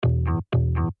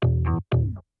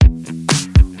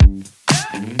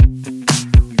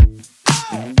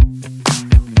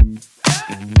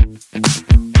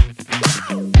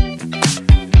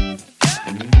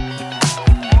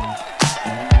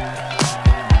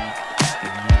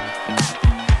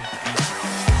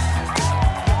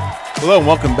Hello and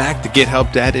welcome back to Get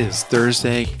Help Dad. It is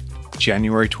Thursday,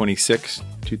 January 26,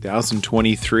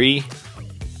 2023.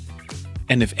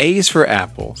 And if A is for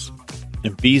apples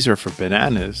and B's are for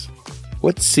bananas,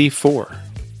 what's C for?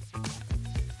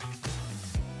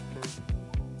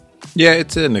 Yeah,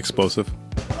 it's an explosive.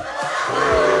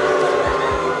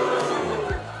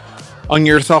 On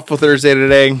your Thoughtful Thursday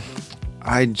today,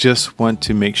 I just want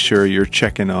to make sure you're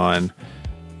checking on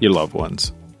your loved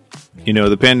ones. You know,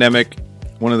 the pandemic,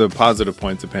 one of the positive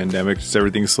points of pandemic is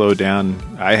everything slowed down.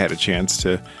 I had a chance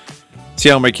to see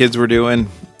how my kids were doing.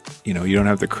 You know, you don't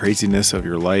have the craziness of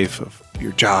your life, of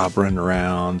your job running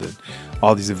around and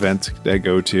all these events that I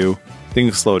go to.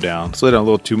 Things slow down a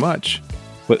little too much.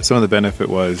 But some of the benefit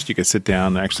was you could sit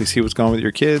down and actually see what's going on with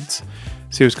your kids,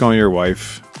 see what's going on with your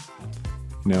wife.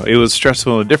 You know, it was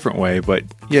stressful in a different way, but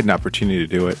you had an opportunity to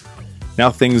do it. Now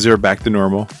things are back to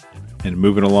normal and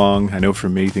moving along. I know for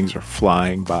me, things are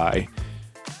flying by.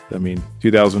 I mean,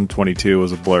 2022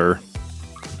 was a blur,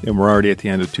 and we're already at the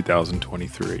end of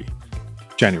 2023.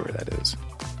 January, that is.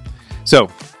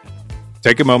 So,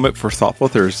 take a moment for Thoughtful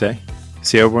Thursday.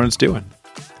 See how everyone's doing.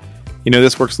 You know,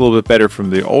 this works a little bit better from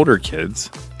the older kids,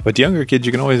 but the younger kids,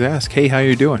 you can always ask, hey, how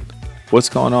you doing? What's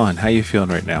going on? How you feeling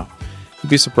right now? You'd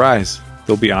be surprised.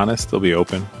 They'll be honest. They'll be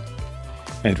open.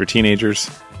 And for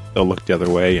teenagers, they'll look the other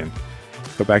way and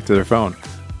go back to their phone.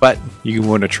 But you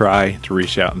want to try to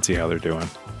reach out and see how they're doing.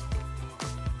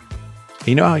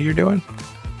 You know how you're doing?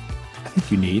 I think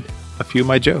you need a few of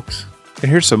my jokes. And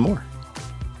here's some more.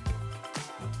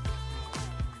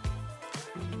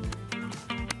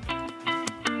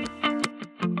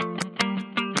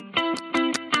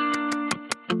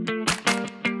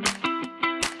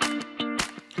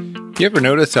 You ever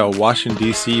notice how Washington,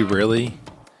 D.C. really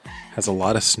has a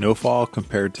lot of snowfall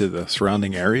compared to the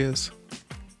surrounding areas?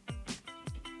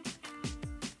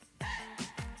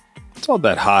 It's all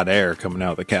that hot air coming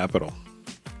out of the Capitol.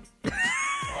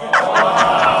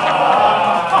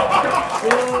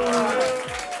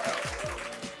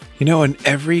 You know, in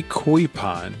every koi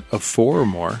pond of 4 or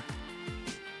more,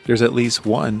 there's at least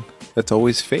one that's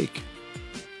always fake.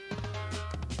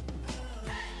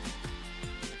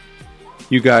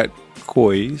 You got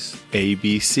kois, A,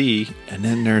 B, C, and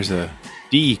then there's a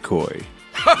decoy.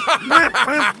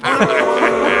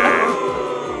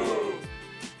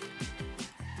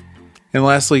 And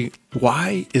lastly,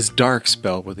 why is dark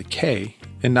spelled with a K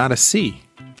and not a C?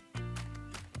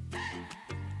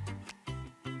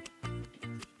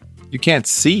 You can't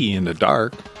see in the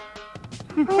dark.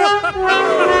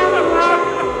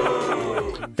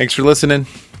 Thanks for listening.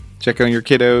 Check on your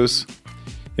kiddos.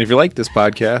 And if you like this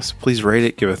podcast, please rate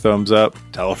it, give a thumbs up,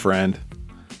 tell a friend,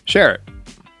 share it,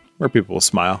 where people will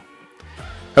smile.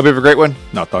 Hope you have a great one,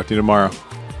 and I'll talk to you tomorrow.